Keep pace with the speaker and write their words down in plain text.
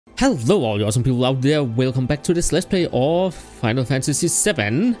Hello all you awesome people out there, welcome back to this Let's Play of Final Fantasy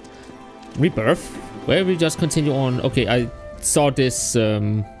VII Rebirth, where we just continue on. Okay, I saw this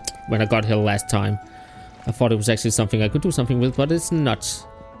when I got here last time. I thought it was actually something I could do something with, but it's not.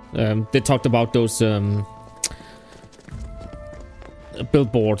 They talked about those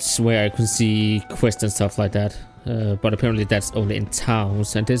billboards where I could see quests and stuff like that, but apparently that's only in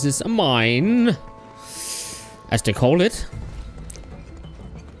towns, and this is a mine, as they call it.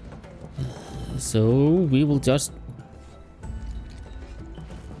 So we will just...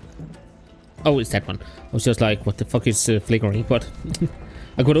 Oh, it's that one. I was just like, what the fuck is flickering? But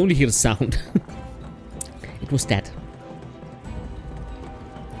I could only hear the sound. It was that.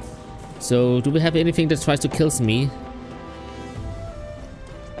 So do we have anything that tries to kill me?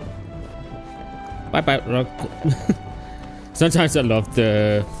 Bye bye, rock. Sometimes I love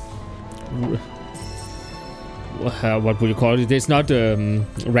the... what would you call it? It's not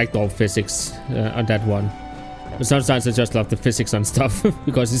ragdoll physics on that one. But sometimes I just love the physics on stuff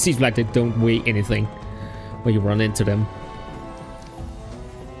because it seems like they don't weigh anything when you run into them.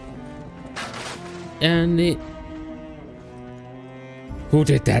 And it... Who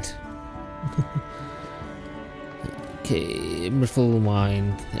did that? Okay, Myrtle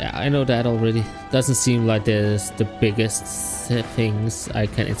Mind. Yeah, I know that already. Doesn't seem like there's the biggest things I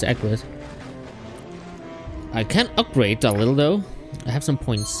can interact with. I can upgrade a little though. I have some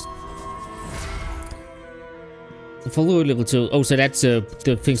points. Follow level 2. Oh, so that's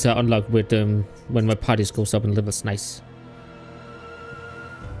the things I unlock with when my parties goes up in levels. Nice.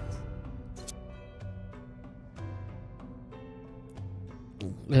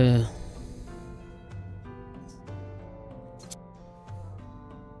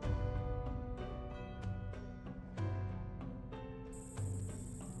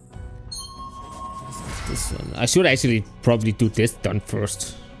 This one. I should actually probably do this done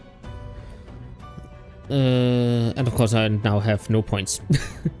first. And of course I now have no points.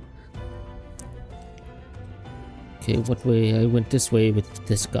 Okay, what way? I went this way with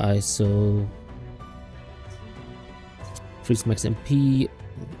this guy, so... Freeze max MP.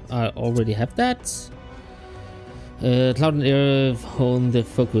 I already have that. Cloud and air, hone the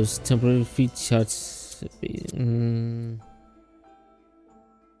focus. Temporary feed shots.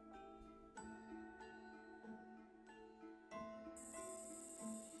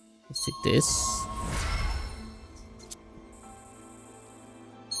 Let's take this.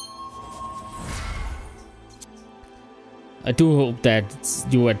 I do hope that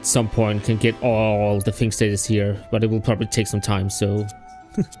you at some point can get all the things that is here, but it will probably take some time, so...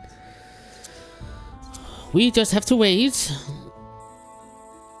 We just have to wait.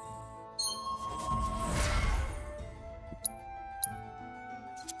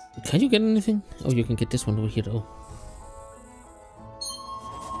 Can you get anything? Oh, you can get this one over here though.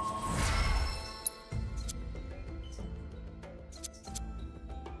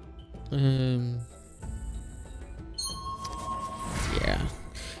 Yeah.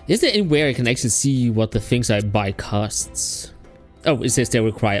 Is there anywhere I can actually see what the things I buy costs? Oh, it says they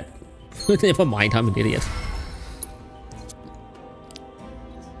require. Never mind, I'm an idiot.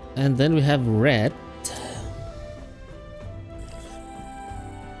 And then we have red.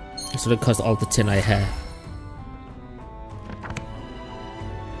 So that costs all the 10 I have.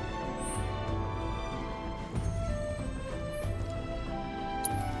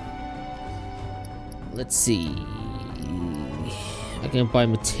 Let's see. I can buy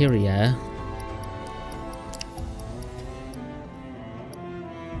materia.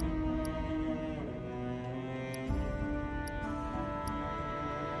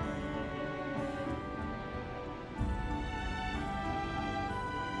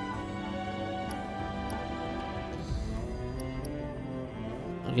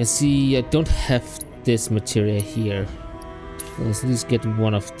 I can see I don't have this materia here. Let's at least get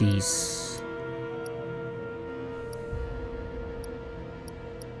one of these.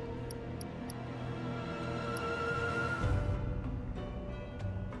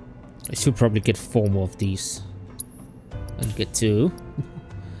 I should probably get 4 more of these. And get 2.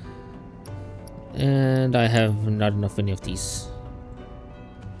 And I have not enough any of these.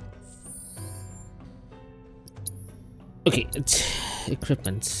 Okay,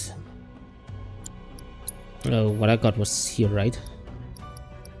 equipment. Oh, what I got was here, right?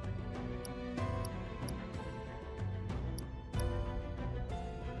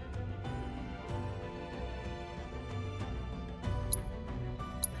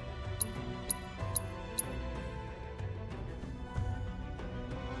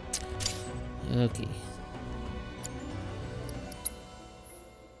 Okay.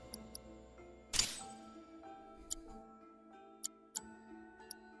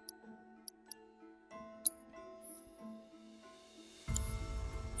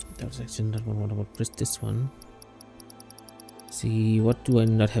 That was actually not what I want to press this one. See, what do I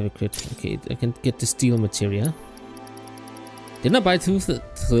not have equipped? Okay, I can get the steel material. Didn't I buy two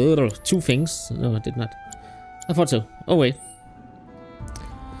things? No, I did not. I thought so. Oh wait.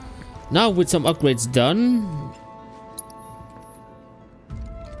 Now with some upgrades done,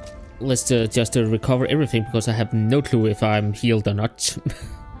 let's just recover everything because I have no clue if I'm healed or not.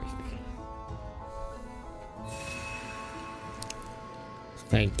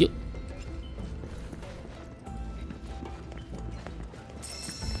 Thank you.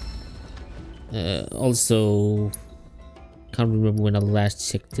 Also, can't remember when I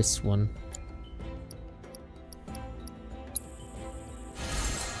last checked this one.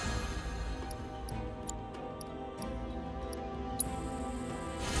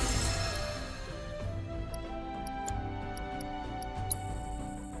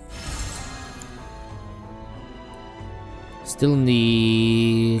 Still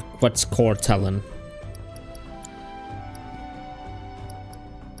need what's core talent.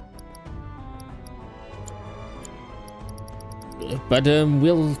 But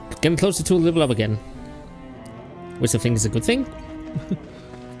we'll get closer to a level up again, which I think is a good thing.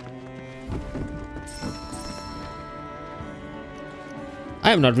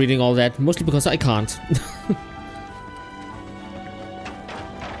 I am not reading all that, mostly because I can't.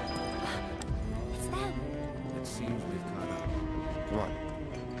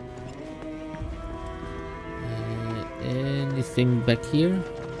 Anything back here?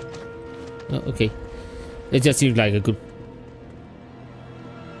 Oh, okay. It just seems like a good...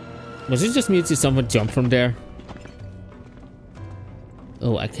 Was it just me to someone jump from there?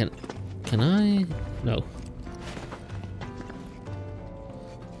 Oh, I can... Can I? No.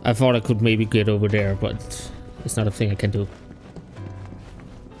 I thought I could maybe get over there, but it's not a thing I can do.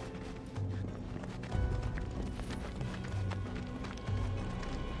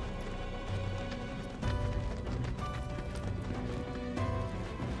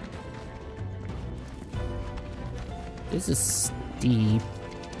 This is deep.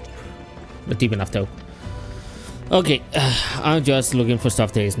 Not deep enough though. Okay, I'm just looking for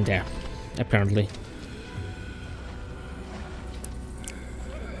stuff that isn't there, apparently.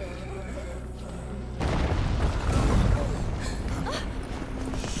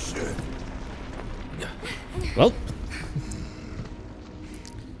 Well,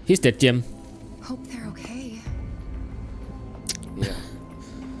 he's dead, Jim. Hope they're okay. Yeah.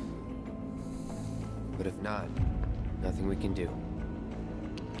 But if not, nothing we can do.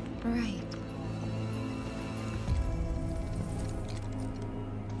 Right.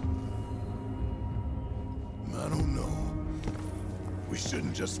 I don't know. We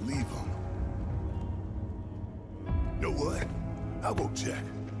shouldn't just leave them. Know what? I'll go check.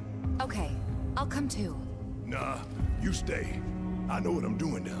 Okay, I'll come too. Nah, you stay. I know what I'm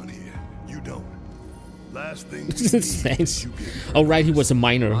doing down here. You don't. Last thing we need is Thanks. you getting hurt. Oh right, he was a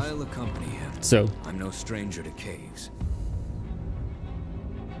miner. I'll accompany him. So I'm no stranger to caves.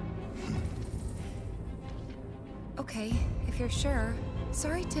 Okay, if you're sure.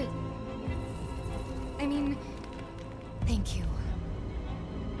 Sorry to... I mean, thank you.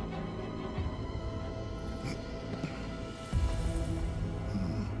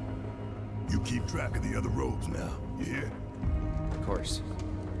 You keep track of the other roads now, you hear? Of course.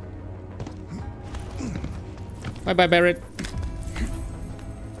 bye bye, Barrett.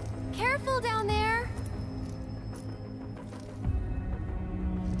 Careful down there!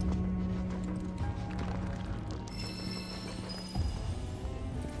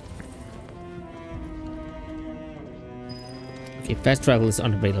 Okay, fast travel is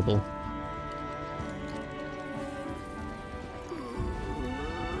unavailable.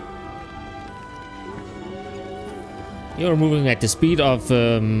 You're moving at the speed of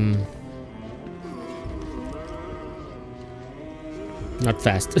not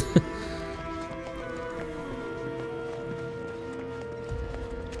fast. Do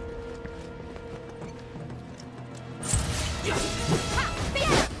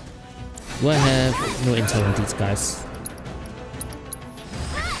I have no intel on these guys?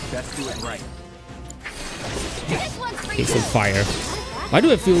 Let's do it right. Okay, so fire. Why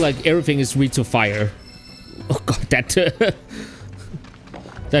do I feel like everything is weak to fire? Oh god, that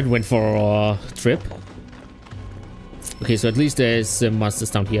that went for a trip. Okay, so at least there's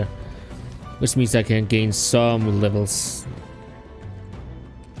monsters down here, which means I can gain some levels.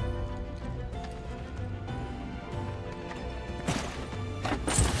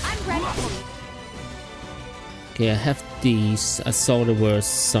 I'm ready. Okay, I have these. I saw there was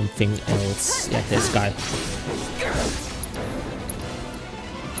something else. Yeah, this guy.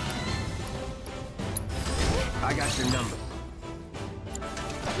 I got your number.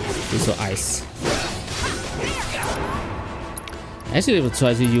 Okay, so ice. Actually, I will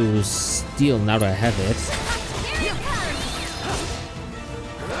try to use steel now that I have it.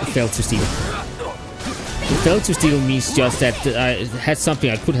 Failed to steal. Failed to steal means just that I had something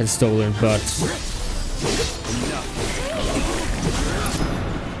I could have stolen, but...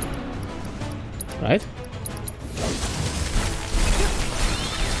 Right?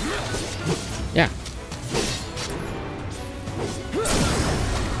 Yeah.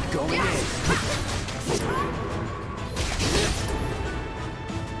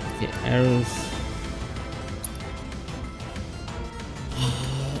 Okay, arrows.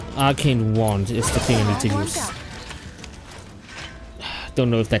 Arcane wand is the thing I need to use. Don't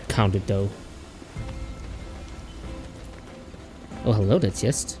know if that counted though. Oh, hello, that's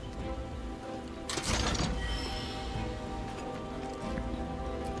yes.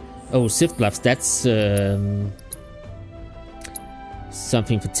 Oh, Sith Gloves, that's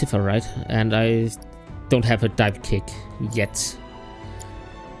something for Tifa, right? And I don't have a dive kick yet.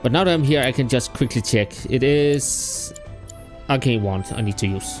 But now that I'm here, I can just quickly check. It is Arcane Wand I need to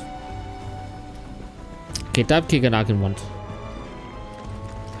use. Okay, dive kick and Arcane Wand.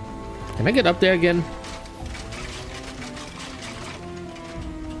 Can I get up there again?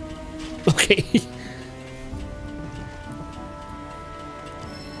 Okay.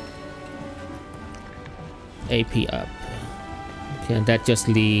 AP up. Okay, and that just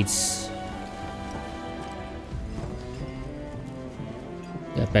leads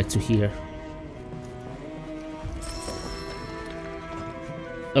back to here.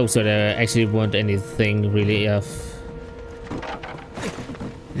 Oh, so there actually weren't anything really of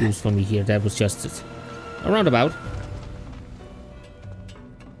use for me here. That was just a roundabout.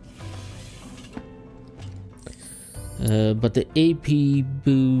 But the AP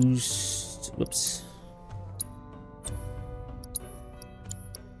boost. Whoops.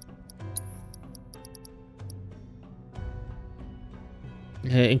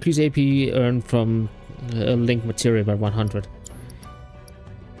 Increase AP earned from a link material by 100.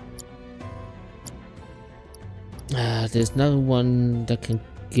 There's another one that can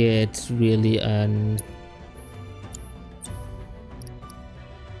get really an...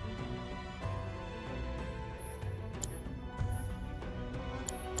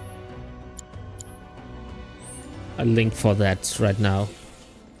 a link for that right now.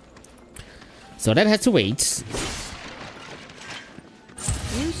 So that has to wait.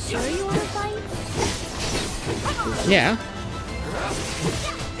 You sure you want to fight? Yeah.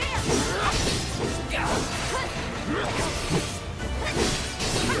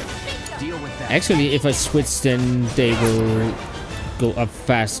 Deal with that. Actually, if I switch, then they will go up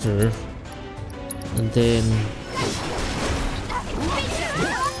faster. And then...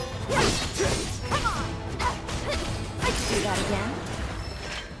 Do that again.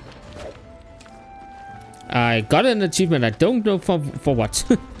 I got an achievement. I don't know for what.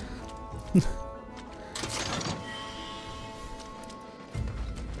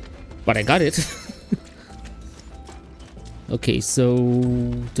 But I got it. Okay, so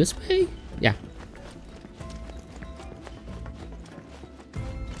this way? Yeah.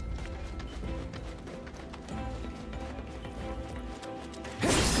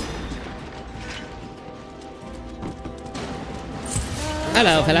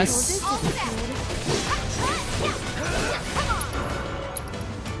 Hello, fellas.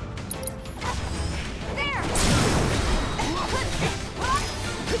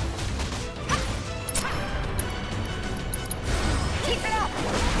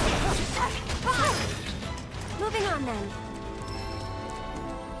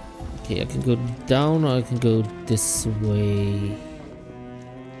 Okay, I can go down or I can go this way.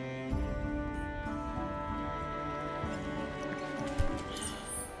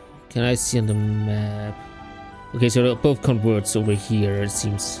 Can I see on the map? Okay, so they're both converts over here, it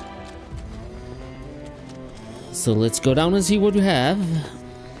seems. So let's go down and see what we have.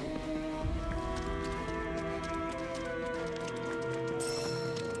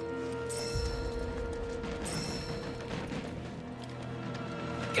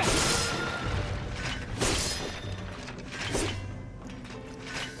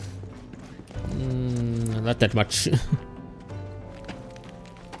 Not that much.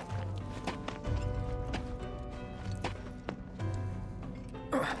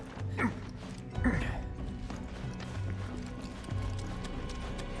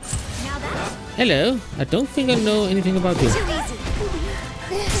 Hello, I don't think I know anything about you.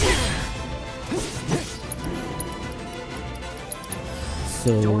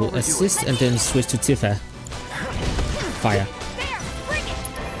 So assist and then switch to Tifa. Fire.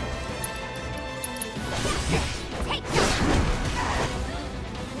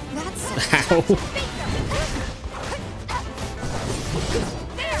 Ow.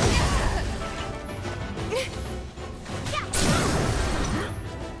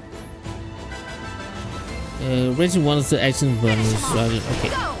 Raising one of the action buttons.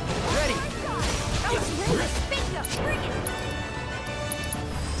 Okay.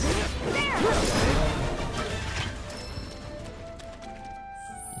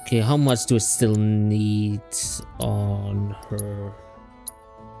 Okay, how much do I still need on her?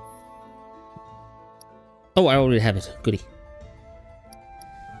 Oh, I already have it. Goody.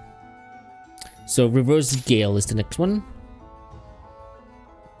 So reverse gale is the next one.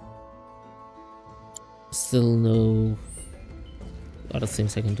 Still no other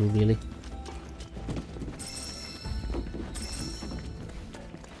things I can do really.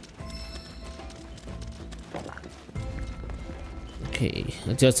 Okay,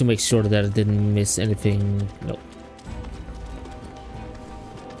 just to make sure that I didn't miss anything. No.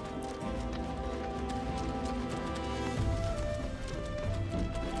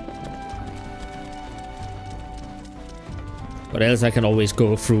 But else I can always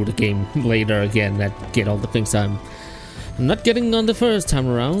go through the game later again and get all the things I'm not getting on the first time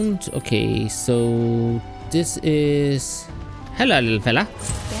around. Okay, so this is... Hello, little fella.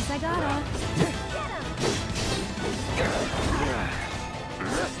 Guess I gotta.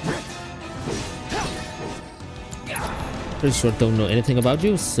 Pretty sure I don't know anything about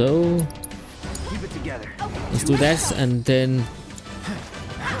you, so... Keep it together. Let's do that and then...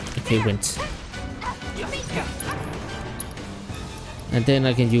 Okay, went. And then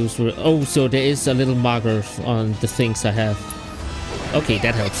I can use... Oh, so there is a little marker on the things I have. Okay,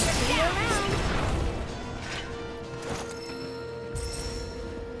 that helps.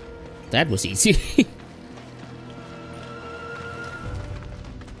 That was easy.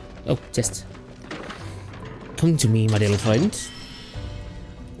 Oh, just... Come to me, my little friend.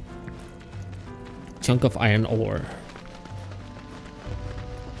 Chunk of iron ore.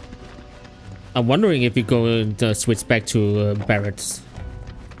 I'm wondering if we go to switch back to Barrett's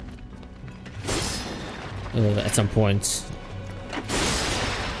at some point.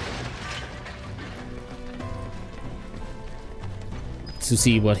 To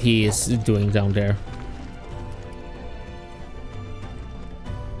see what he is doing down there.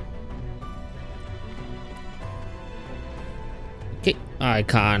 Okay, I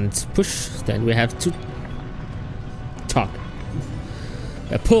can't push, then we have to talk.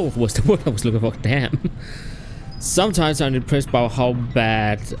 Pull was the word I was looking for, damn. Sometimes I'm impressed by how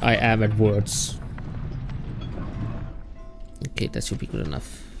bad I am at words. Okay, that should be good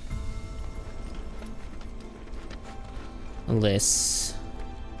enough. Unless...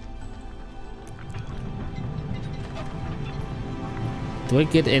 Do I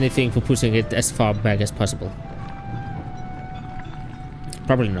get anything for pushing it as far back as possible?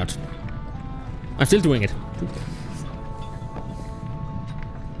 Probably not. I'm still doing it.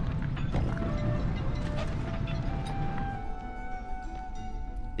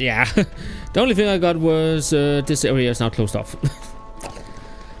 Yeah, the only thing I got was this area is now closed off.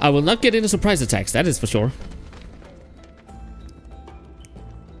 I will not get any surprise attacks, that is for sure.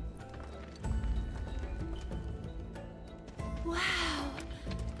 Wow,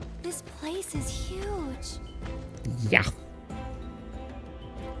 this place is huge. Yeah.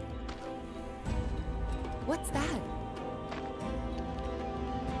 What's that?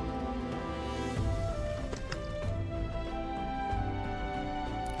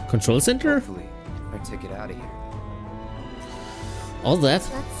 Control center? Hopefully, our ticket out of here. All that?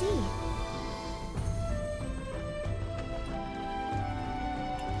 Let's see.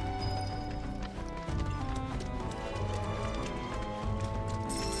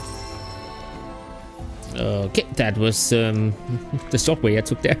 Okay, that was the short way I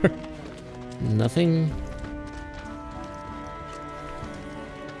took there. Nothing.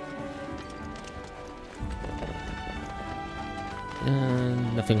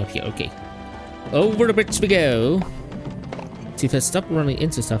 Nothing up here, okay. Over the bridge we go. See if I stop running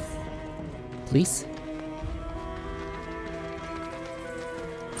into stuff. Please.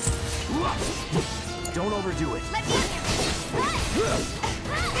 Don't overdo it.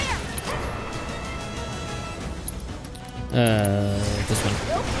 This one.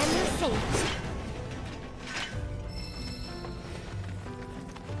 And you're safe.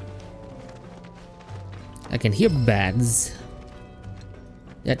 I can hear bats.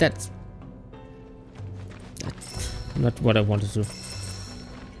 Yeah, that's not what I wanted to do.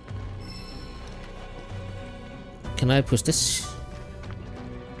 Can I push this?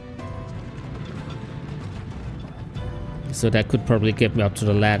 So that could probably get me up to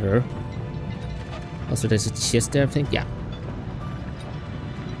the ladder. Also, there's a chest there, I think. Yeah.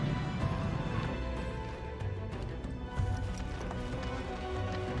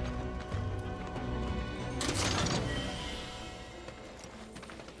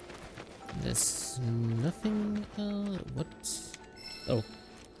 There's nothing. What? Oh.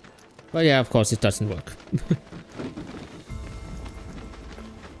 Well, yeah, of course it doesn't work.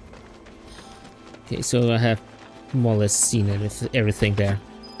 Okay, so I have more or less seen everything there.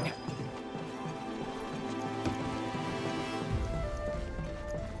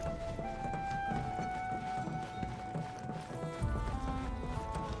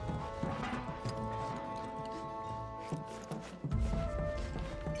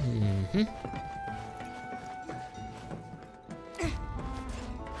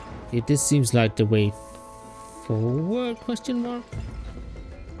 Okay, this seems like the way forward, question mark?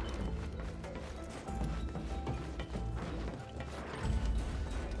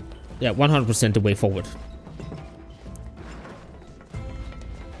 Yeah, 100% the way forward.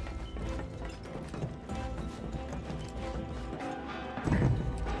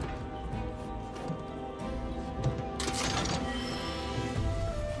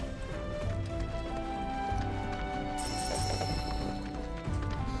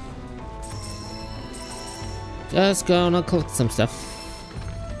 Just gonna collect some stuff.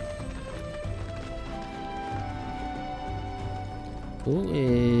 Who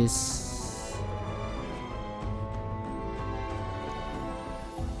is...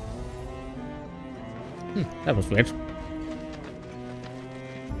 that was weird.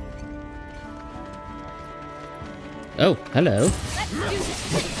 Oh, hello. Let's do this.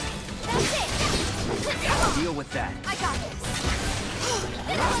 That's it. Deal with that. I got this.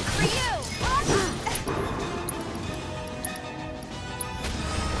 This one's for you.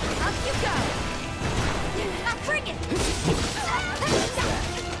 Up you go. Now bring it.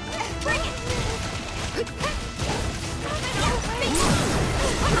 Bring it.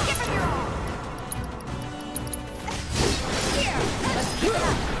 Give him your all. Here. Let's keep it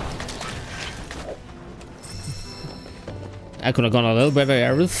up. I could have gone a little better,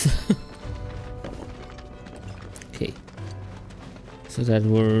 Aerith. Okay. So that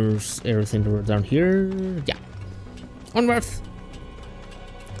was everything that was down here. Yeah. Onward.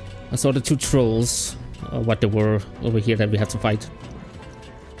 I saw the two trolls, what they were over here that we had to fight.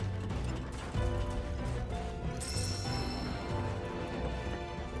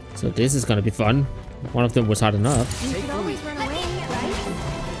 So this is gonna be fun. One of them was hard enough. You could always run away, right?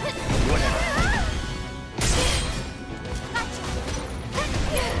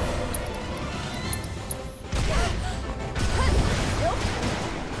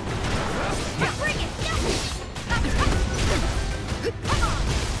 Bring it. Come on.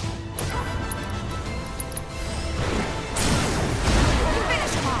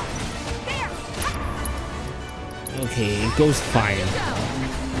 Finish him off. There. Okay, Ghost Fire.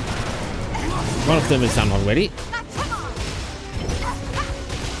 One of them is down already. Come on.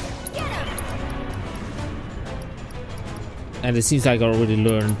 Get him. And it seems like I already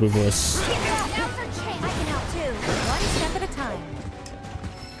learned reverse. Now for change. I can help too. One step at a time.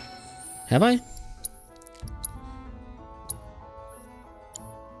 Have I?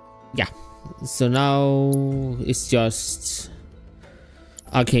 Yeah. So now it's just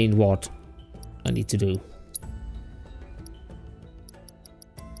Arcane Ward I need to do.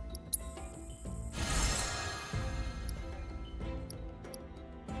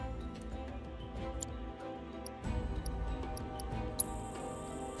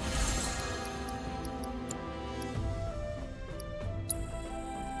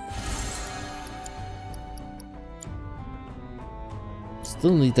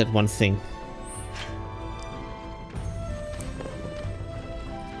 Still need that one thing.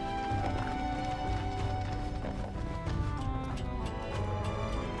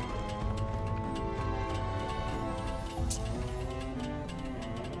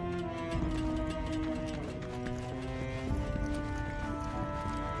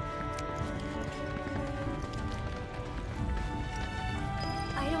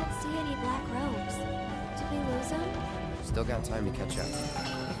 I don't see any black robes. Did we lose them? Still got time to catch up.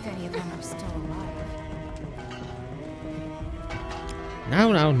 If any of them are still alive.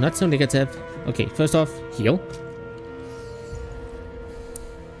 No, not so negative. Okay, first off, heal.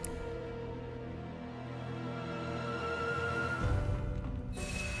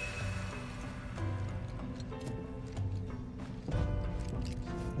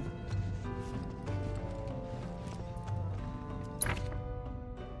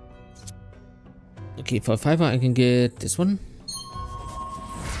 Okay, for 5 I can get this one.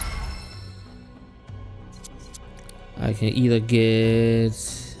 I can either get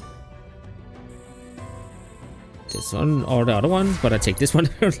this one or the other one, but I take this one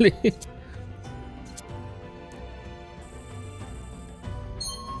apparently.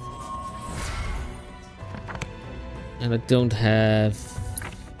 And I don't have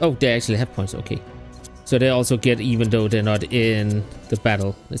Oh, they actually have points. Okay. So they also get even though they're not in the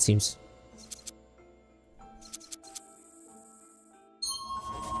battle, it seems.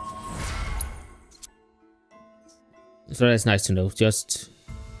 So that's nice to know.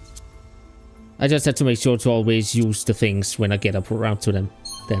 I just have to make sure to always use the things when I get up around to them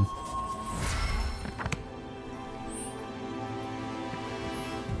then.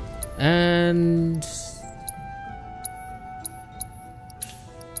 And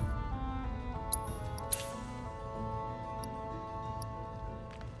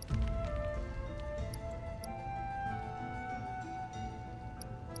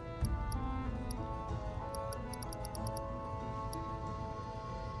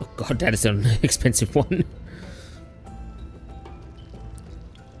oh god, that is an expensive one.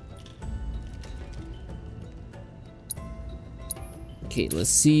 Okay, let's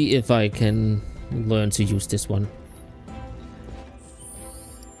see if I can learn to use this one.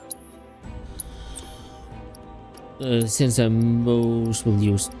 Since I most will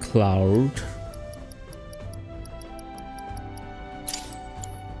use Cloud.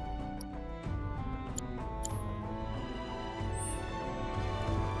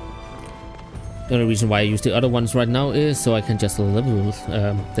 The only reason why I use the other ones right now is so I can just level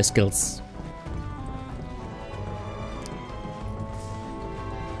the skills.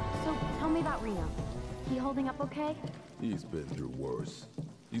 Okay? He's been through worse.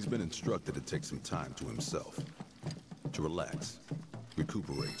 He's been instructed to take some time to himself. To relax.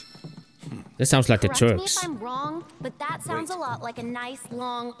 Recuperate. This sounds like Correct the me Turks. if I'm wrong, but that sounds a lot like a nice,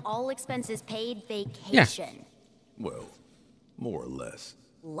 long, all expenses paid vacation. Yeah. Well, more or less.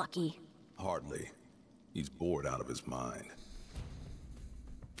 Lucky. Hardly. He's bored out of his mind.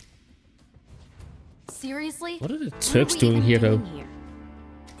 Seriously? What are the What Turks are we doing even here, though? doing here?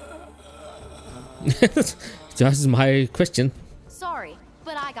 Just my question. Sorry,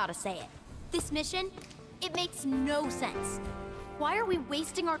 but I gotta say it. This mission, it makes no sense. Why are we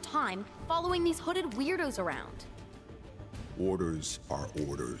wasting our time following these hooded weirdos around? Orders are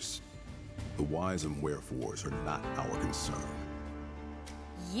orders. The whys and wherefores are not our concern.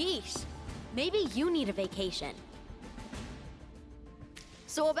 Yeesh. Maybe you need a vacation.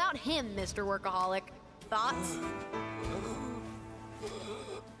 So about him, Mr. Workaholic. Thoughts?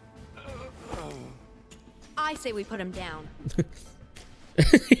 I say we put him down.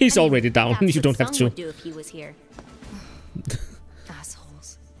 He's already down. That's You what don't have Sung to. would do if he was here.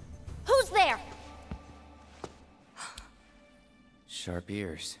 Assholes. Who's there? Sharp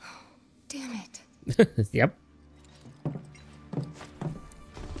ears. Damn it. Yep.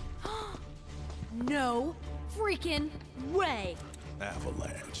 No freaking way.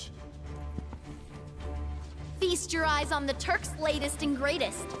 Avalanche. Feast your eyes on the Turks' latest and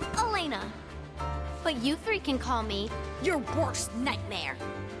greatest, Elena. But you three can call me your worst nightmare.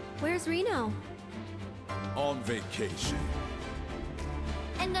 Where's Reno? On vacation.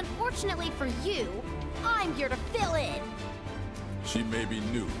 And unfortunately for you, I'm here to fill in. She may be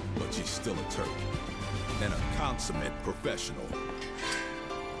new, but she's still a Turk. And a consummate professional.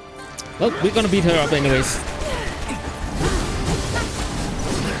 Well, we're gonna beat her up anyways.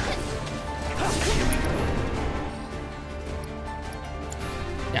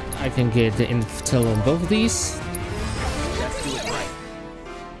 Yeah, I can get the intel on both of these.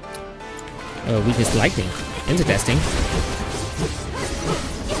 Weakest lightning. Interesting.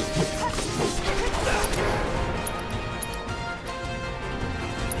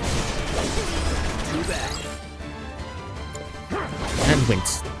 And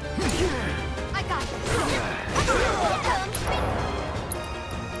wins. I got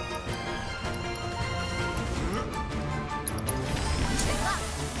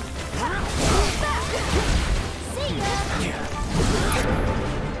See ya.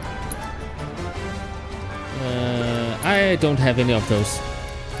 I don't have any of those.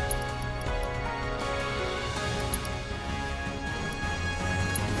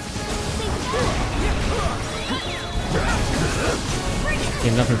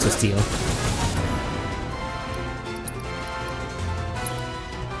 Yeah, nothing to steal.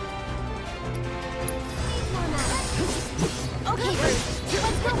 Okay,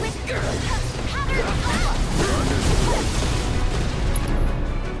 let's go with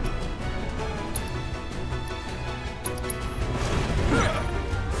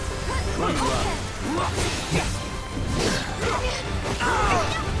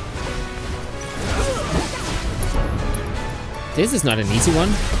This is not an easy one.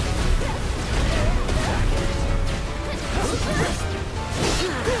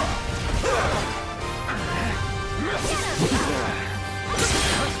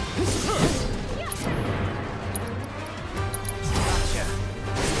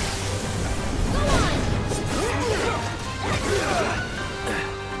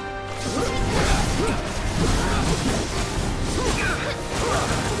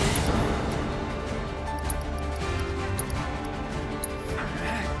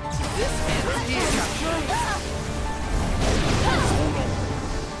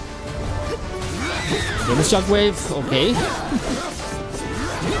 Then the shockwave, okay.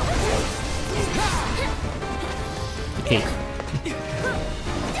 Okay.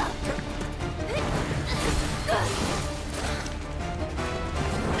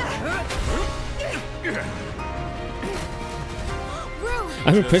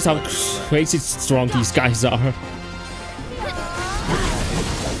 I'm impressed how crazy strong these guys are.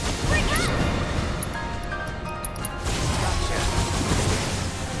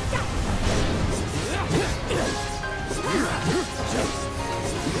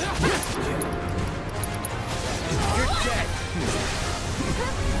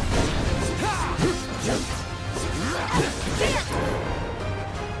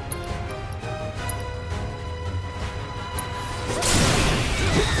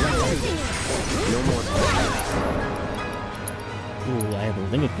 Ooh, I have a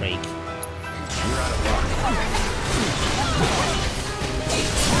limit break.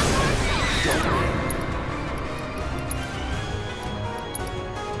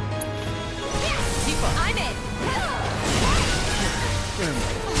 I'm in.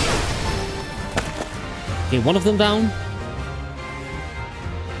 Okay, one of them down.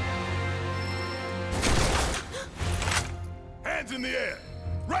 Hands in the air,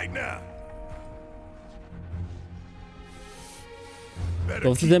 right now.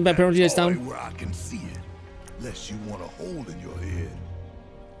 Both of them apparently is down. Where I can see it, lest you want a hole in your head.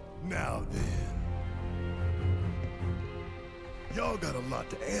 Now then, y'all got a lot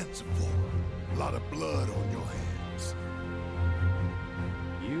to answer for. A lot of blood on your hands.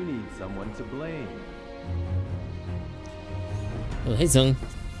 You need someone to blame. Oh, hey, Zung.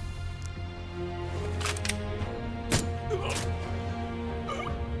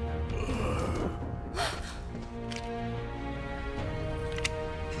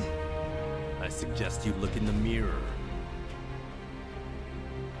 I suggest you look in the mirror.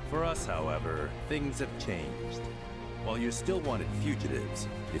 For us, however, things have changed. While you're still wanted fugitives,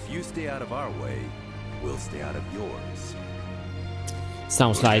 if you stay out of our way, we'll stay out of yours.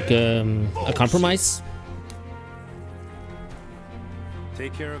 Sounds like a compromise.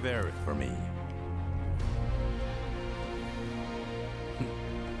 Take care of Aerith for me.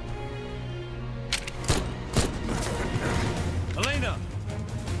 Elena!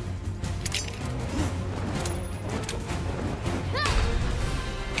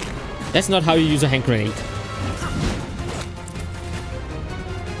 That's not how you use a hand grenade.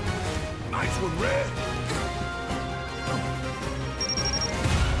 Nice one, Red.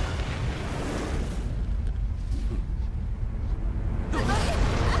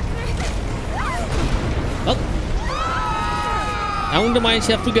 Well, down the mines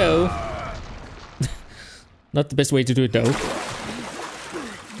have to go. Not the best way to do it, though.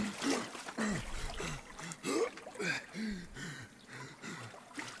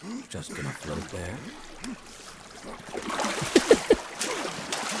 Just gonna float there.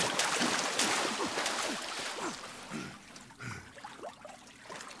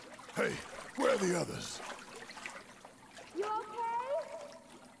 Hey, where are the others? You okay?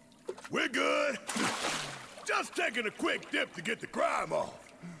 We're good. Just taking a quick dip to get the crime off.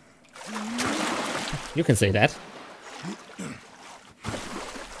 You can say that. Do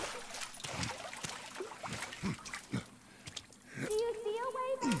you see a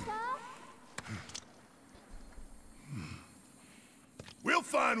way back up? We'll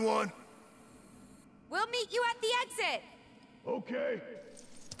find one. We'll meet you at the exit. Okay.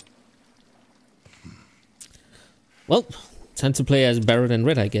 Well, time to play as Barrett and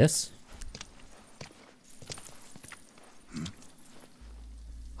Red, I guess.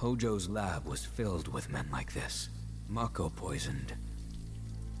 Hojo's lab was filled with men like this. Mako poisoned.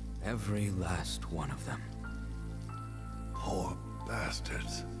 Every last one of them. Poor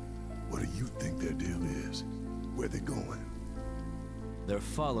bastards. What do you think their deal is? Where they going? They're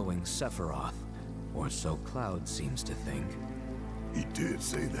following Sephiroth, or so Cloud seems to think. He did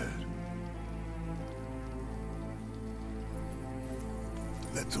say that.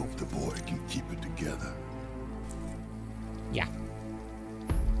 Let's hope the boy can keep it together. Yeah.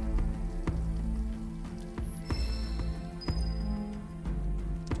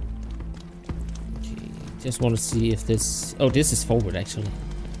 Okay, just want to see if this... Oh, this is forward, actually.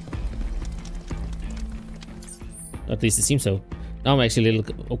 At least it seems so. Now I'm actually a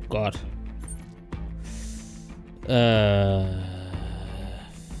little... Oh, God.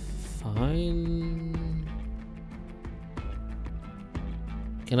 Fine.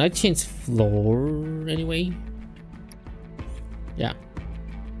 Can I change floor anyway? Yeah.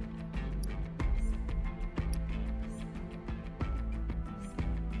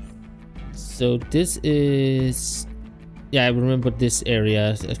 So this is... Yeah, I remember this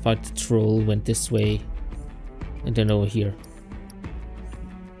area. I thought the troll went this way. And then over here.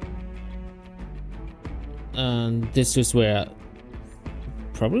 And this is where I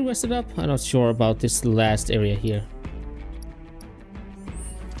probably rested up. I'm not sure about this last area here.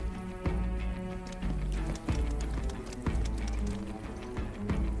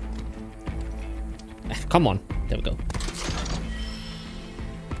 Come on. There we go.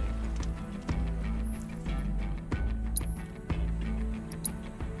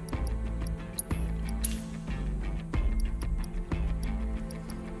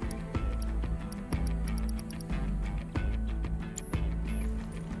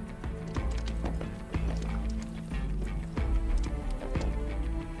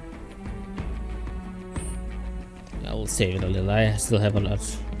 I will save it a little. I still have a lot.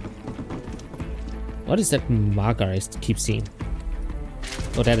 What is that marker I keep seeing?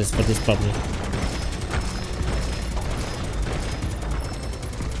 Oh, that is for this probably.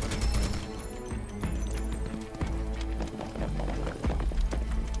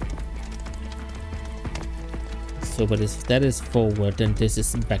 So, but if that is forward, then this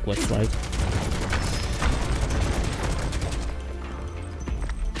is backwards, right?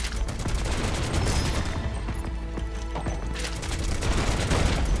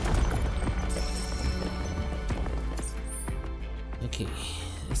 Okay,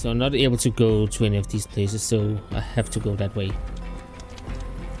 so I'm not able to go to any of these places, so I have to go that way.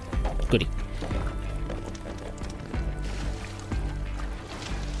 Goody.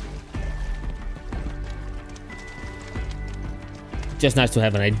 Just nice to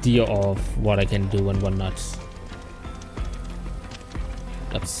have an idea of what I can do and what not.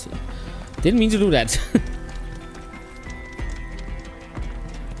 Oops. Didn't mean to do that.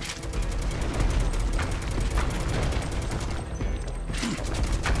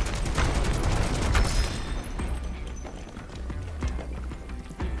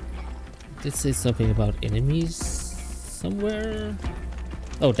 Did say something about enemies somewhere?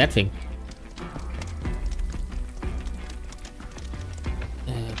 Oh, that thing.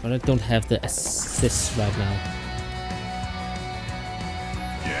 But I don't have the assist right now.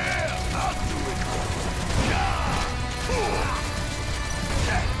 Yeah, I'll do it.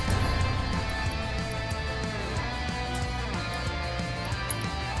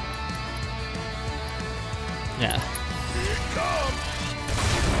 Yeah. Here it comes.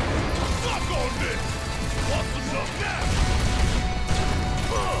 Fuck on this. What's this up now?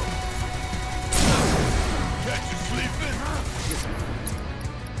 Catch you sleeping.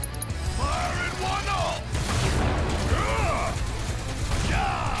 Fire in one all.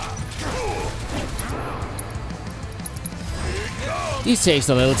 Here it comes. He takes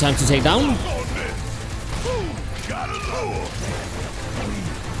a little time to take down. Fuck on this. Got a lure.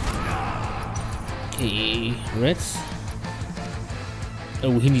 Okay, red.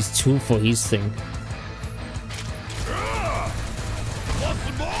 Oh, he needs 2 for his thing. Want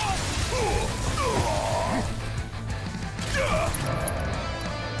some more?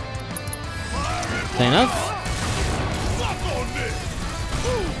 Fair enough. Fuck on this.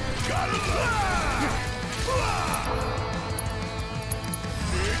 Got a lure.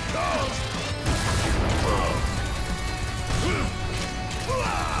 Here it comes.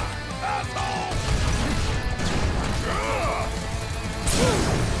 Asshole.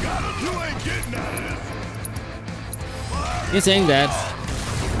 Got a lure. You ain't getting out of this. You're saying that.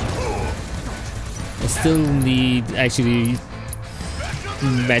 I still need actually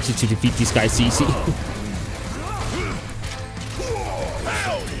magic to defeat these guys easy.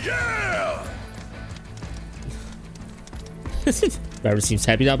 Hell yeah! Barry seems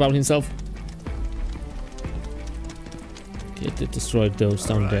happy about himself. Get to destroy those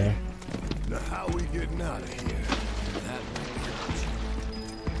down there. Now how we getting out of here?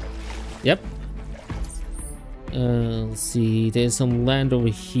 Yep. Let's see. There's some land over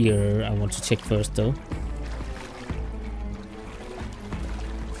here. I want to check first, though.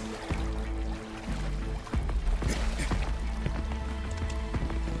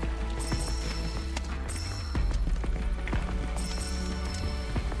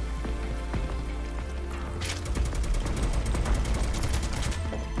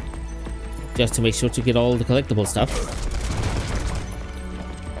 Just to make sure to get all the collectible stuff.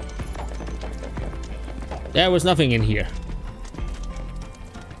 There was nothing in here.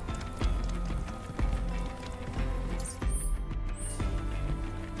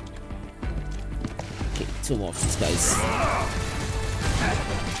 Okay, 2 more of these guys.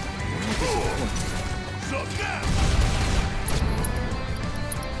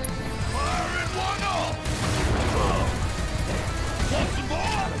 Fire in one all. Want some more?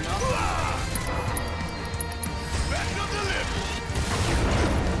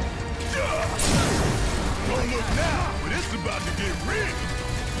 look now, but it's about to get real.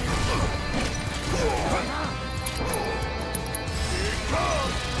 Here it comes.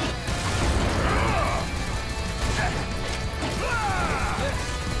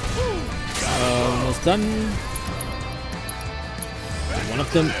 Almost done. One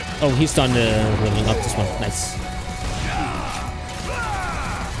of them. Oh, he's done running up this one. Nice.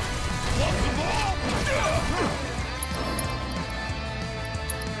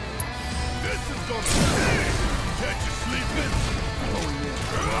 This is gonna sting. Catch you sleeping.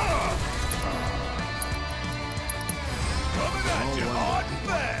 Coming at you hard and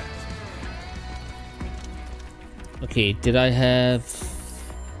fast. Okay, did I have...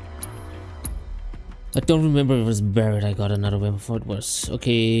 I don't remember if it was buried. I got another weapon before it was.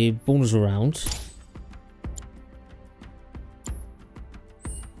 Okay, bonus round.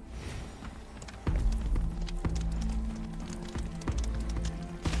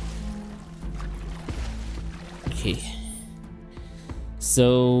 Okay.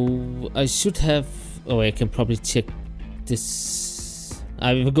 So I should have... Oh, I can probably check this.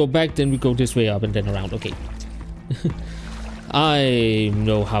 I will go back, then we go this way up and then around. Okay. I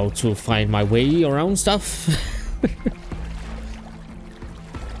know how to find my way around stuff.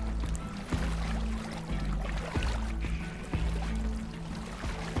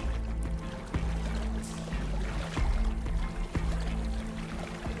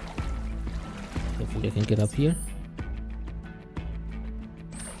 Hopefully I can get up here.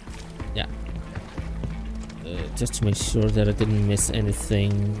 Yeah. Just to make sure that I didn't miss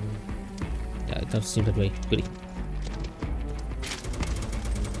anything. Yeah, it does seem that way. Goodie.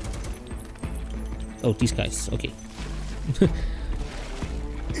 Oh, these guys. Okay.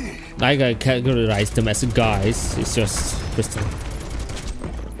 I categorize them as guys. It's just crystal.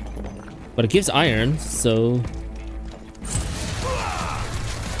 But it gives iron, so...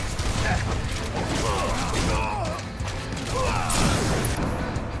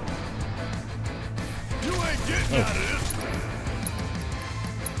 You ain't getting out of this.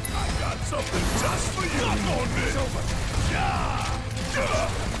 I got something just for you. Knock on this.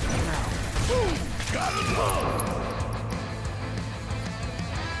 Got it low.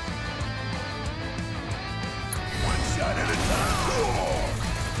 One shot at a time.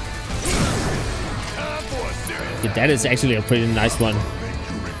 Time for a serious. Okay, that is actually a pretty nice one.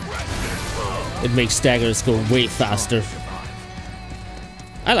 It makes staggers go way faster.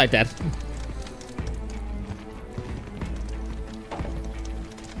 I like that.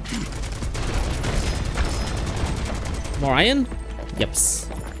 More iron? Yeps.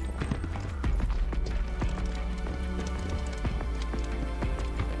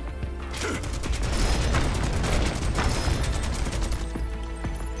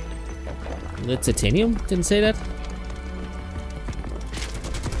 The titanium? Didn't say that?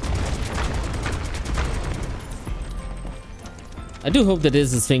 I do hope that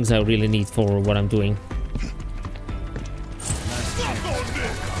this is things I really need for what I'm doing.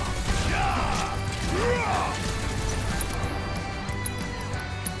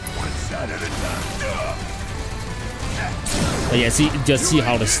 But yeah, just see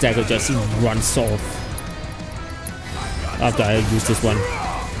how the stagger just runs off after I use this one.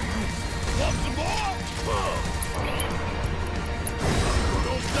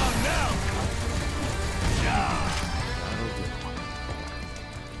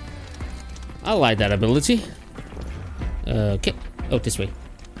 I like that ability. Okay. Oh, this way.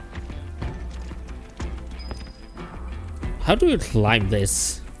 How do you climb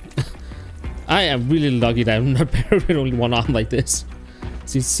this? I am really lucky that I'm not buried with only one arm like this.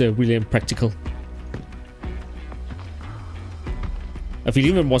 It's really impractical. I feel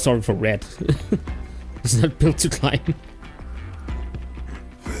even more sorry for Red. He's not built to climb.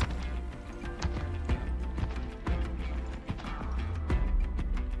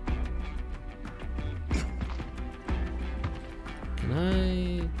 Can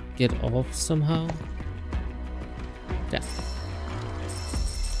I get off somehow? Yeah.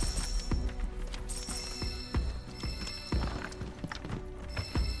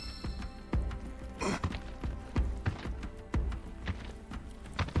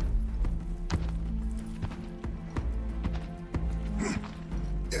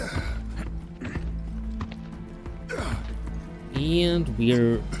 And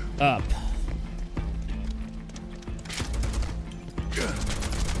we're up.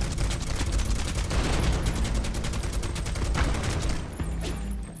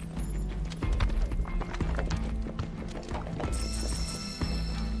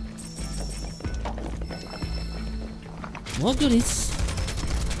 More goodies.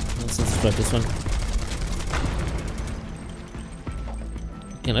 Let's destroy this one.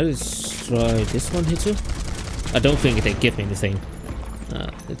 Can I destroy this one here too? I don't think they give me anything.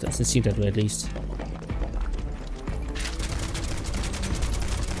 It doesn't seem that way, at least.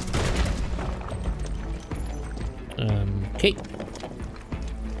 Okay.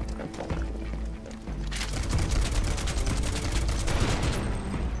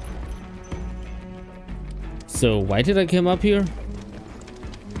 So why did I come up here?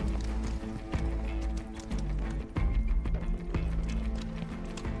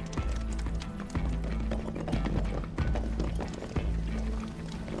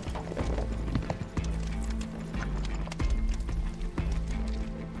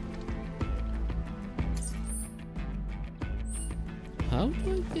 How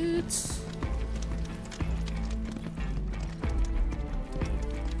do I get...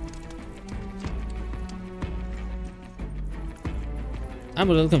 I'm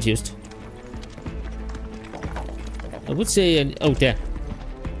a little confused. I would say... oh, there.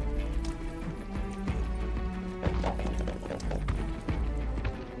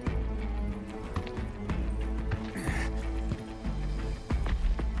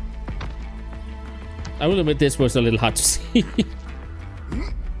 I will admit this was a little hard to see.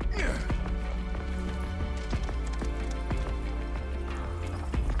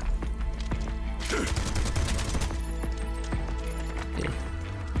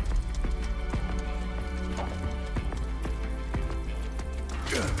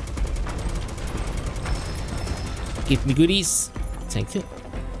 Give me goodies. Thank you.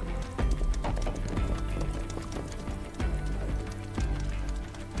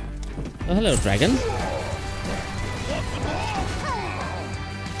 Oh, hello, dragon.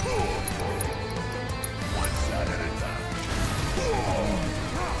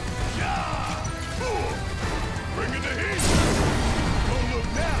 Bring in the heat. Don't look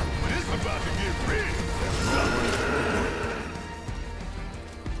now, but it's about to get real.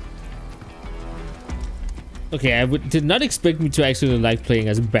 Okay, I did not expect me to actually like playing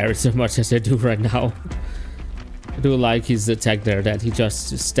as Barret so much as I do right now. I do like his attack there, that he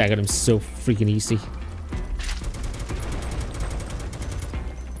just staggered him so freaking easy.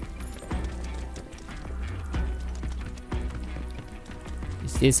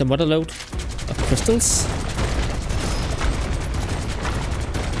 Is there some water load of crystals?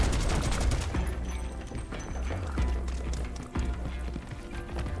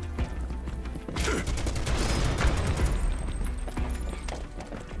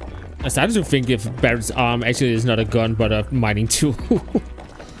 I started to think if Barret's arm actually is not a gun but a mining tool.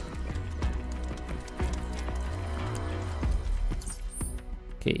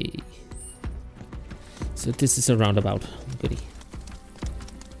 Okay. So this is a roundabout. Goody.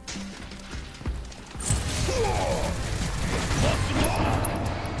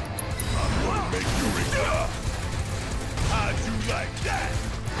 How'd you like that?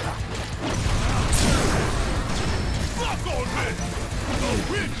 Fuck on this! Oh,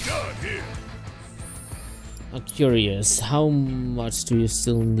 we're done here! I'm curious, how much do you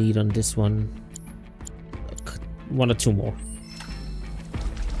still need on this one? One or two more.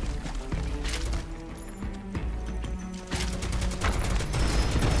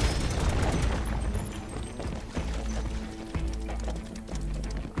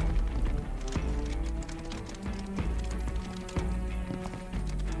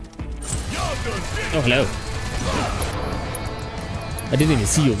 Oh, hello. I didn't even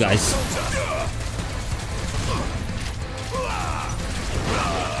see you guys.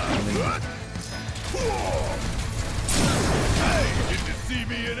 Hey, did you see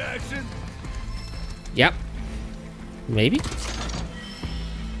me in action? Yep. Maybe.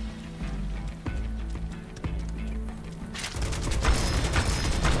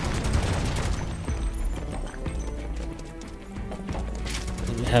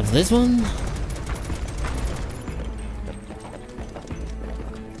 We have this one.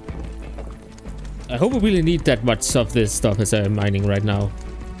 I hope I really need that much of this stuff as I'm mining right now.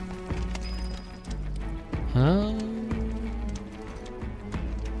 Huh?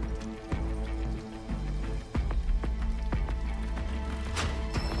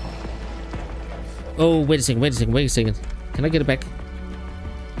 Oh, wait a second. Can I get it back?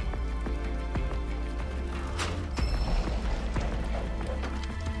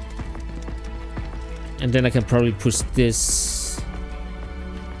 And then I can probably push this.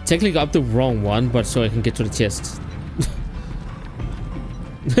 Technically up the wrong one, but so I can get to the chest.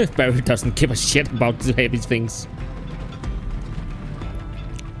 Barret doesn't give a shit about the heavy things.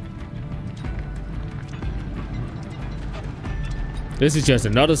 This is just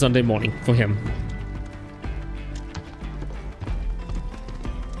another Sunday morning for him.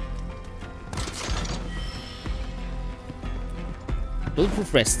 Bulletproof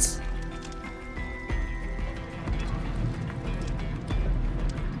vests.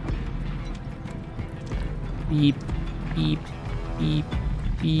 Beep, beep, beep,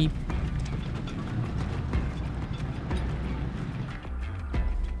 beep.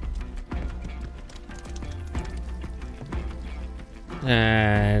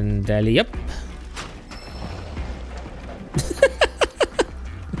 And alley up.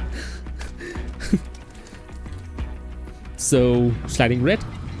 So sliding red.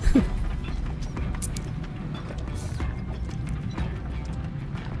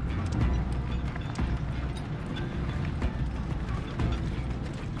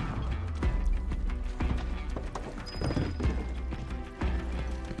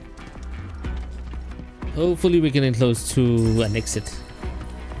 Hopefully we're getting close to an exit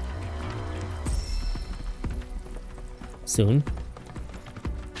soon.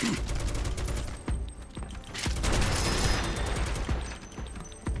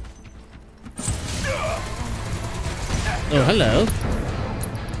 Oh, hello.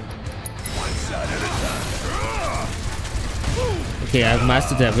 Okay, I've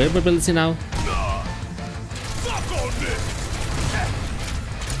mastered their web ability now.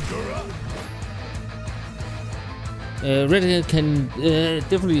 Redhead can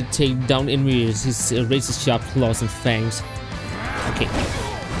definitely take down enemies. His razor sharp claws and fangs. Okay.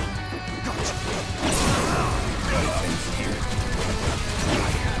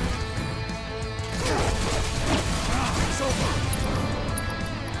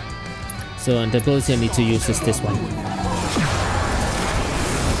 So, and the ability I need to use is this one.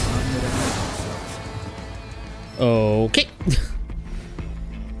 Okay.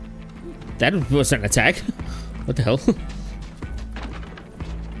 That was an attack. What the hell?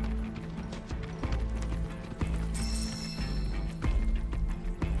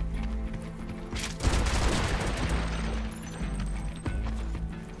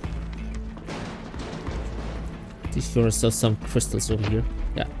 Sure, I saw some crystals over here.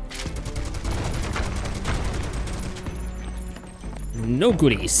 Yeah. No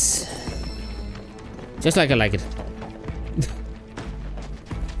goodies. Just like I like it.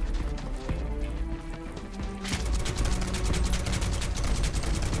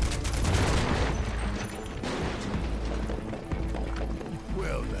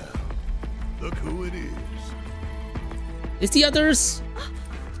 Well now, look who it is. It's the others.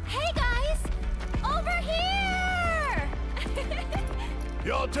 Hey guys! Over here!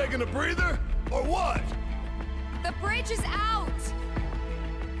 Y'all taking a breather, or what? The bridge is out!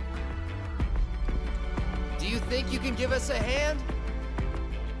 Do you think you can give us a hand?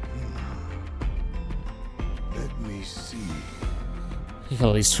 Let me see. You can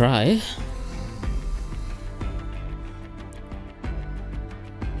at least try.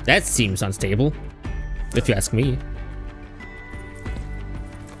 That seems unstable, if you ask me.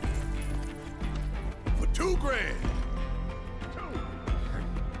 For $2,000.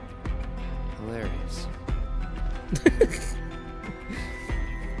 Hilarious.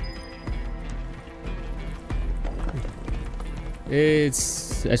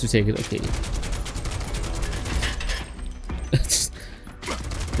 It's as you take it, okay.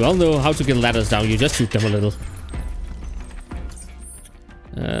 We all know how to get ladders down, you just shoot them a little.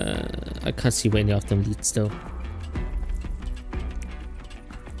 I can't see where any of them leads though.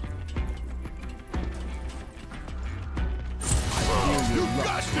 You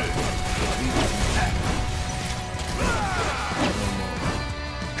got it!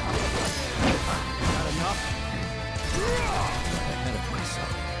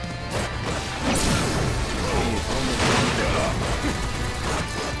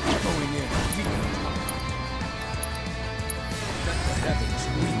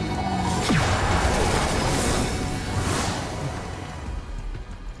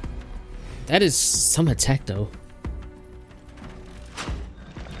 That is some attack though.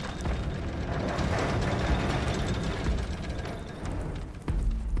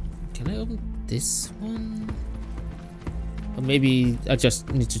 Can I open this one? Or maybe I just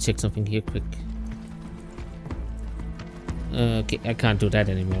need to check something here quick. Okay, I can't do that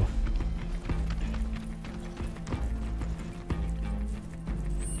anymore.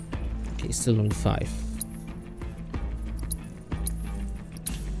 Okay, still only 5.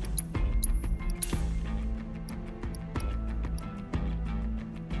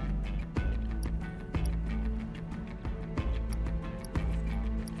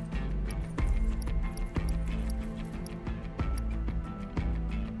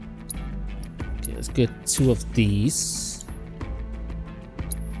 Let's get 2 of these.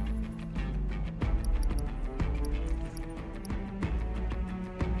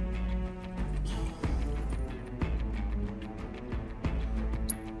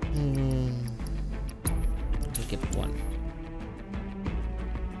 I'll get 1.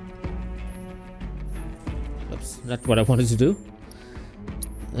 not what I wanted to do.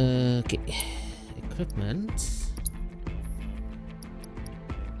 Okay, equipment.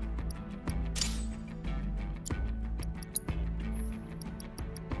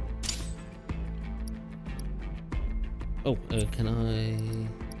 Oh, can I?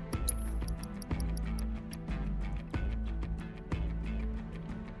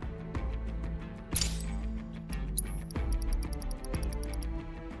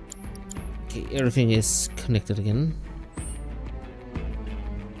 Okay, everything is connected again.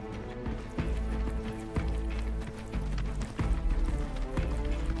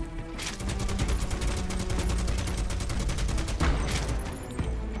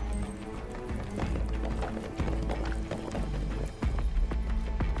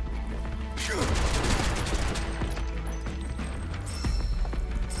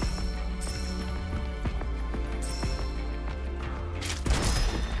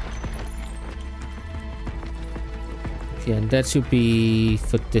 Okay, and that should be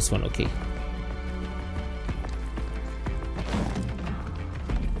for this one, okay.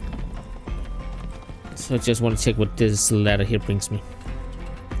 So I just want to check what this ladder here brings me.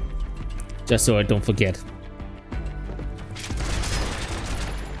 Just so I don't forget.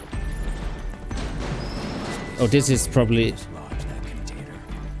 Oh, this is probably...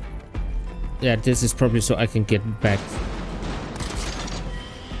 Yeah, this is probably so I can get back.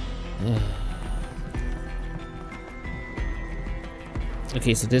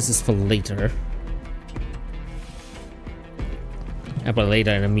 Okay, so this is for later. And by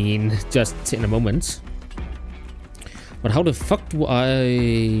later, I mean just in a moment. But how the fuck do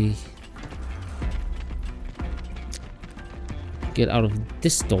I get out of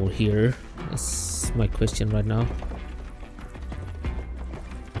this door here? That's my question right now.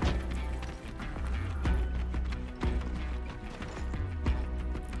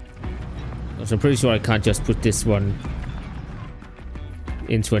 So I'm pretty sure I can't just put this one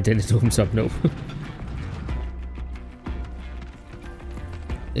into and then it opens up. No.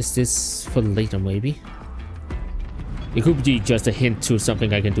 Is this for later maybe? It could be just a hint to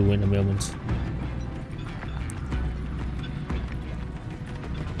something I can do in a moment.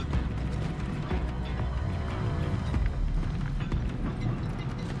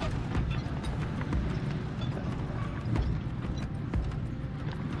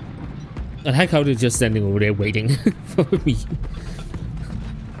 I like how they're just standing over there waiting for me.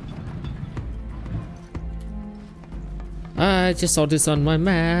 I just saw this on my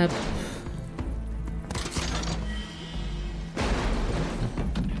map.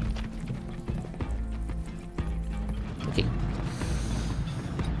 Okay.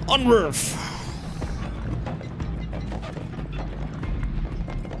 Onward!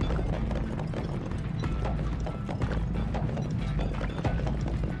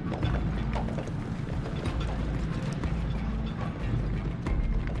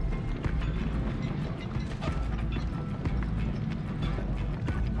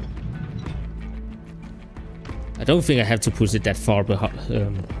 I don't think I have to push it that far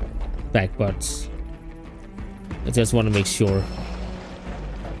back, but I just want to make sure.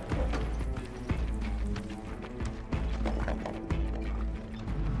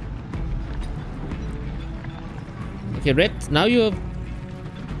 Okay, Red, now you're...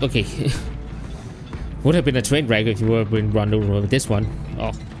 Okay. Would have been a train wreck if you were been run over with this one.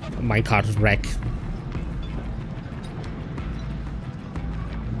 Oh, minecart wreck.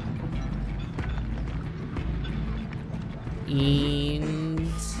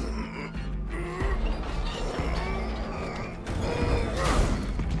 And...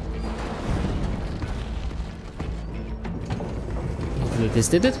 this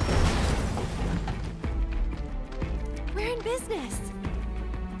did it? We're in business.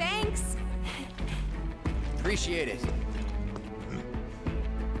 Thanks. Appreciate it.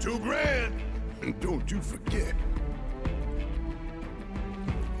 $2 grand. And don't you forget.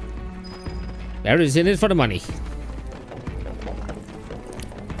 Barry's in it for the money.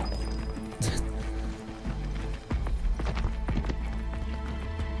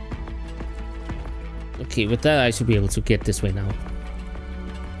 Okay, with that I should be able to get this way now.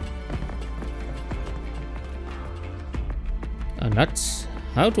 Nuts.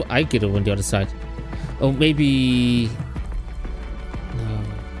 How do I get over on the other side? Oh, maybe... No.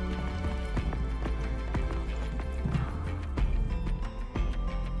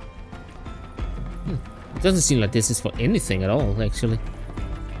 It doesn't seem like this is for anything at all, actually.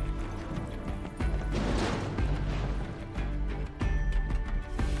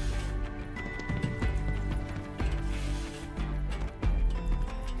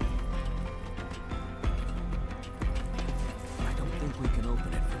 I don't think we can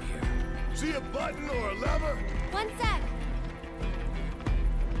open it from here. See a button or a lever? One sec.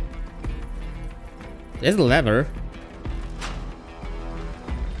 There's a lever.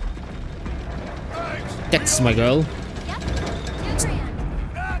 That's my girl. Yep. 2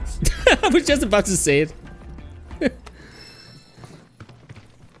 grand. I was just about to say it.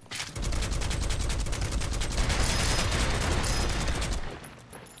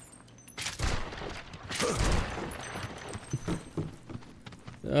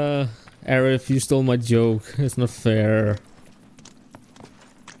 Arif, you stole my joke. It's not fair.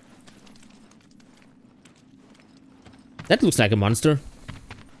 That looks like a monster.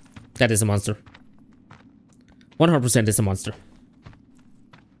 That is a monster. 100% is a monster.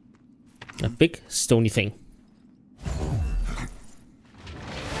 A big stony thing.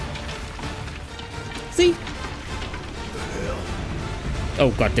 See?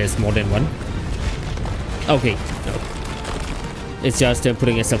 Oh god, there's more than one. Okay, no. It's just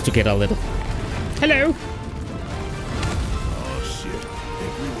putting itself together a little. Hello! Oh shit,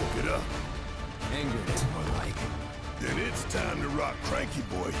 think we woke it up. Angered, it's more like. Then it's time to rock Cranky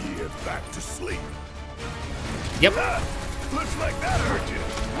Boy here back to sleep. Yep. Ah, looks like that hurt you.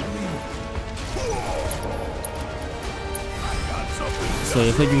 I got something. So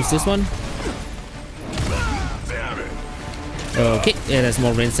if I use this one. Damn it. Okay, yeah, there's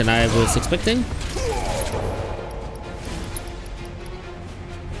more range than I was expecting.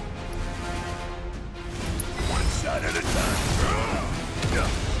 One shot at a time.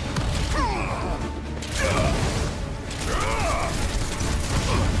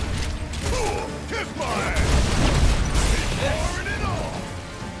 Kiss my ass. Pouring it on.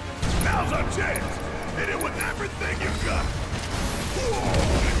 Now's our chance. Hit it with everything you got.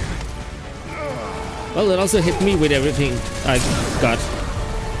 Well, it also hit me with everything I got.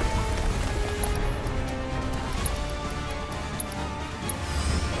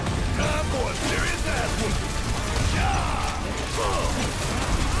 Time for a serious ass whooping.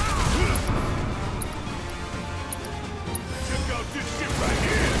 Check out this shit right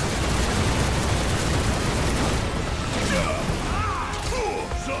here.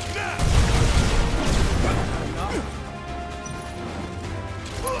 Suck that.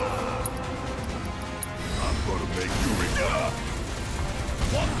 I'm gonna make you regret.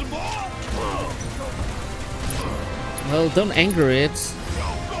 Want some more? Well, don't anger it.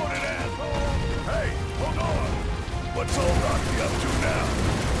 Don't go to that asshole. Hey, hold on. What's old Rocky up to now?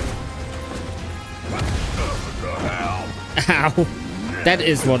 What the hell? Ow! That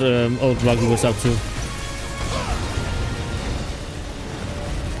is what old Rocky was up to.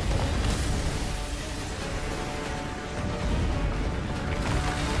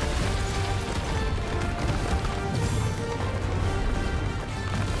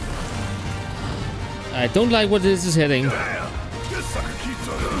 I don't like what this is heading. Damn, this sucker keeps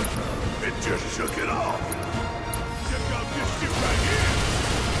on. It just shook it off. Check out this shit right here.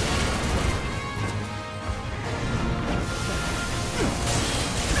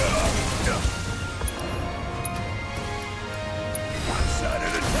 One shot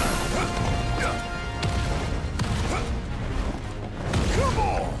at a time. Come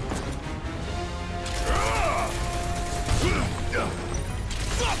on.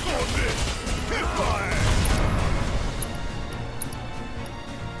 Suck on this. Hit my ass.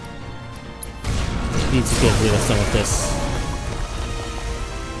 Need to get rid of some of this.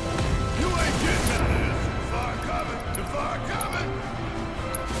 You ain't getting out of this. Fire coming. The fire coming.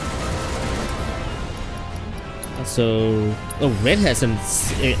 So, oh, Red has some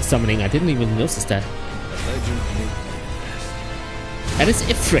summoning. I didn't even notice that. Legend ain't That is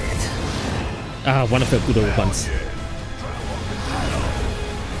Ifrit. Ah, one of the good old ones.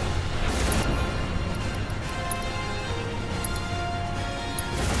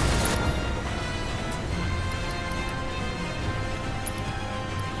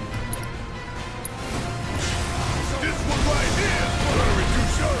 This one right here is gonna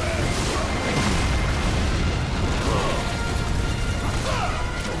reduce your ass.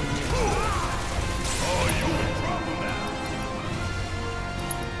 Oh, you in trouble now.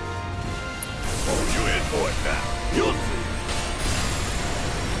 Oh, you in for it now. You'll see.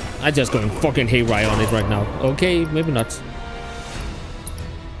 I'm just going fucking haywire on it right now. Okay, maybe not. Suck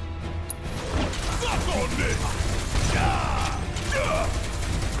on this.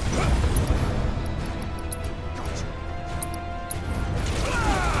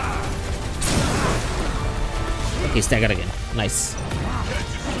 Okay, staggered again. Nice.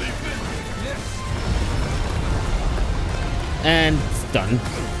 And done.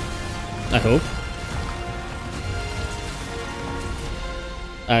 I hope.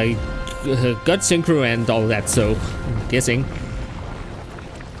 I got synchro and all that, so I'm guessing.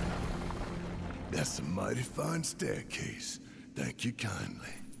 That's some mighty Mighty fine staircase. Thank you kindly.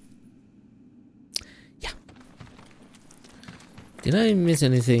 Yeah. Did I miss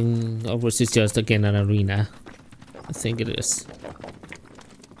anything? Or was this just again an arena? I think it is.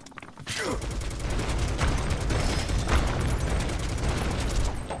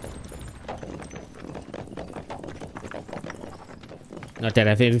 Not that I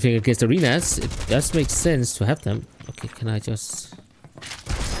have anything against arenas, it does make sense to have them. Okay, can I just...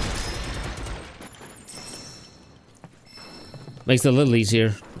 Makes it a little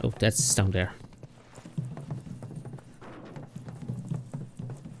easier. Oh, that's down there.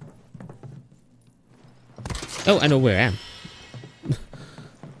 Oh, I know where I am.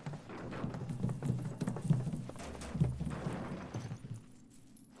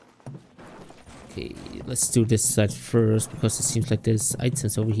 Okay, let's do this side first because it seems like there's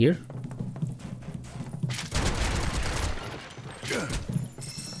items over here.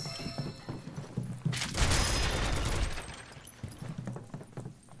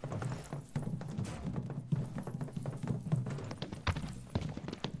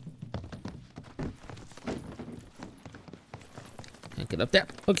 Get up there.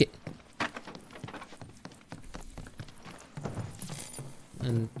 Okay.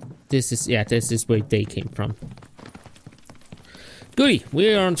 And this is, yeah, this is where they came from. Goody,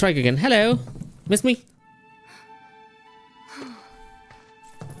 we're on track again. Hello. Miss me?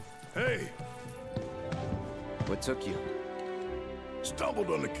 Hey. What took you? Stumbled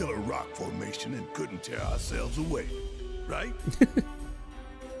on the killer rock formation and couldn't tear ourselves away. Right?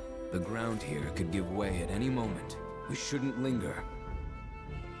 The ground here could give way at any moment. We shouldn't linger.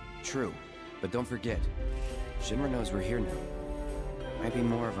 True, but don't forget, Shinra knows we're here now. Might be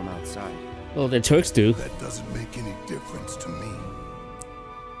more of them outside. Well, the Turks do. That doesn't make any difference to me.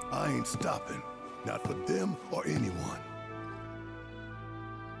 I ain't stopping. Not for them or anyone.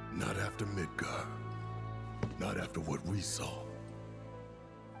 Not after Midgar. Not after what we saw.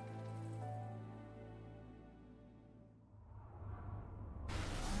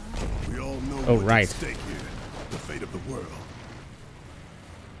 We all know what's at stake here. The fate of the world.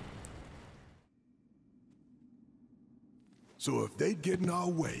 So if they get in our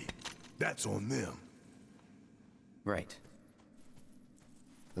way, that's on them. Right.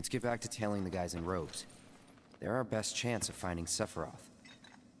 Let's get back to tailing the guys in robes. They're our best chance of finding Sephiroth.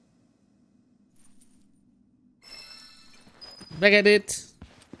 Back at it.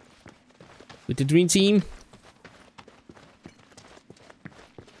 With the dream team.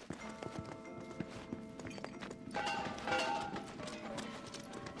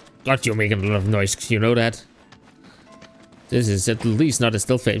 God, you're making a lot of noise, you know that? This is at least not a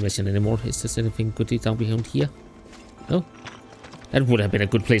stealth mission anymore. Is there anything goody down behind here? No? That would have been a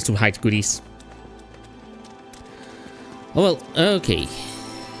good place to hide goodies. Oh well, okay.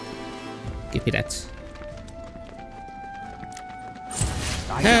 Give me that.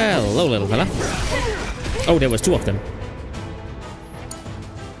 Hello, little fella. Oh, there was two of them.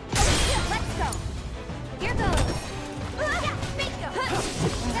 Let's go. Here goes. Bingo.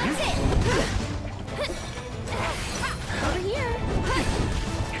 That's it. Over here.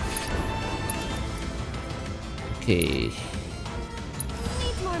 Okay.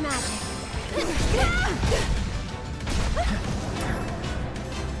 Needs more magic.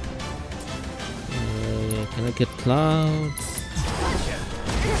 Can I get clouds?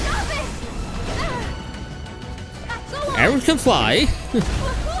 Arrows can fly.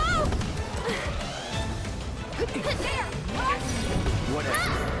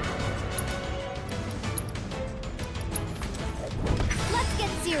 Let's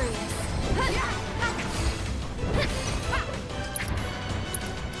get serious.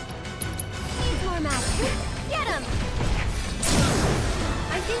 Needs more magic. Get him.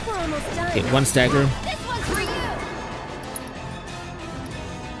 I think we're almost done. Okay, one stagger. This one's for you.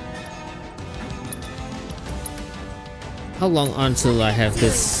 How long until I have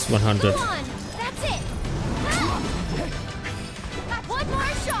this 100? Come on. That's it. One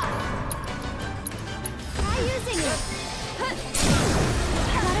more shot. Try using it.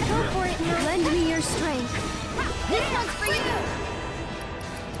 Gotta go for it now. Lend me your strength. This one's for you.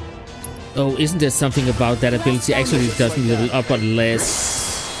 Oh, isn't there something about that ability actually doesn't level up unless...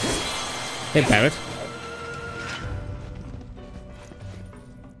 Hey, Barret.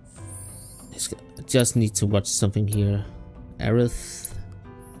 I just need to watch something here. Aerith.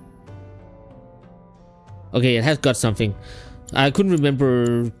 Okay, it has got something. I couldn't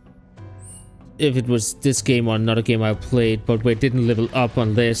remember if it was this game or another game I played, but where it didn't level up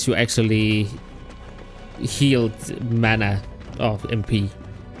unless you actually healed mana of MP,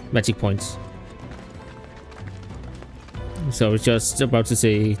 magic points. So I was just about to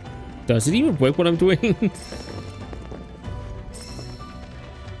say Does it even work what I'm doing?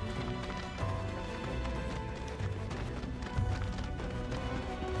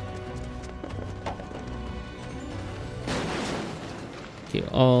 Okay,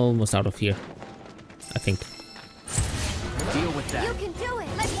 almost out of here, I think. Deal with that. You can do it.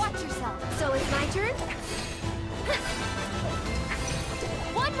 Let's watch yourself. So it's my turn?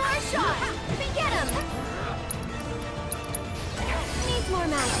 One more shot! Get him! Needs more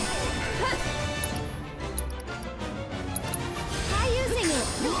magic. Try using it.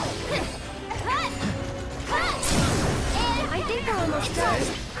 I think we're almost done.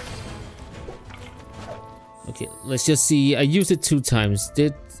 Okay, let's just see. I used it 2 times.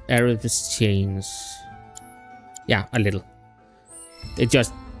 Did Erebus change? Yeah, a little. It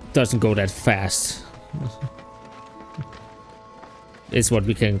just doesn't go that fast. Is what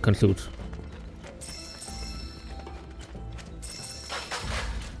we can conclude.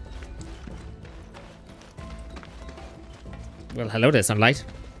 Well, hello there, sunlight.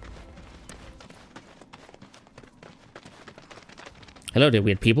 Hello there,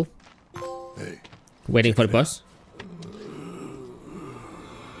 weird people. Hey. Waiting for the bus.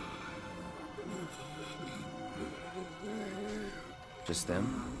 Just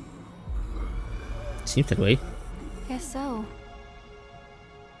them? Seems that way. Guess so.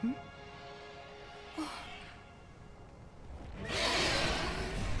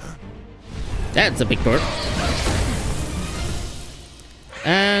 That's a big bird.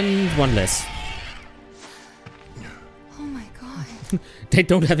 And one less. Oh my god. They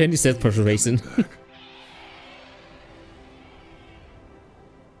don't have any self-preservation.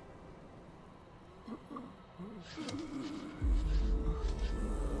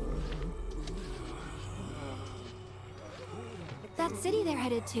 That city they're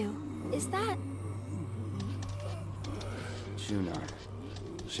headed to, is that? Junar.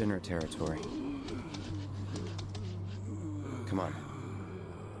 Shinra territory. Come on.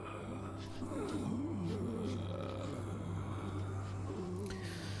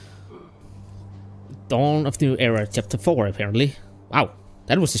 Dawn of the New Era, chapter 4, apparently. Wow,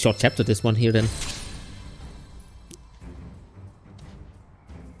 that was a short chapter, this one here then.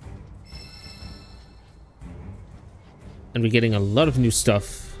 And we're getting a lot of new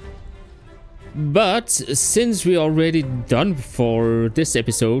stuff. But since we're already done for this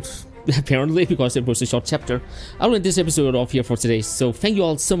episode, apparently, because it was a short chapter, I'll end this episode off here for today. So thank you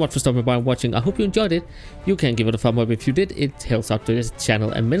all so much for stopping by and watching. I hope you enjoyed it. You can give it a thumb up if you did. It helps out to this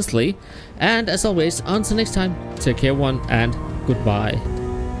channel immensely. And as always, until next time, take care everyone and goodbye.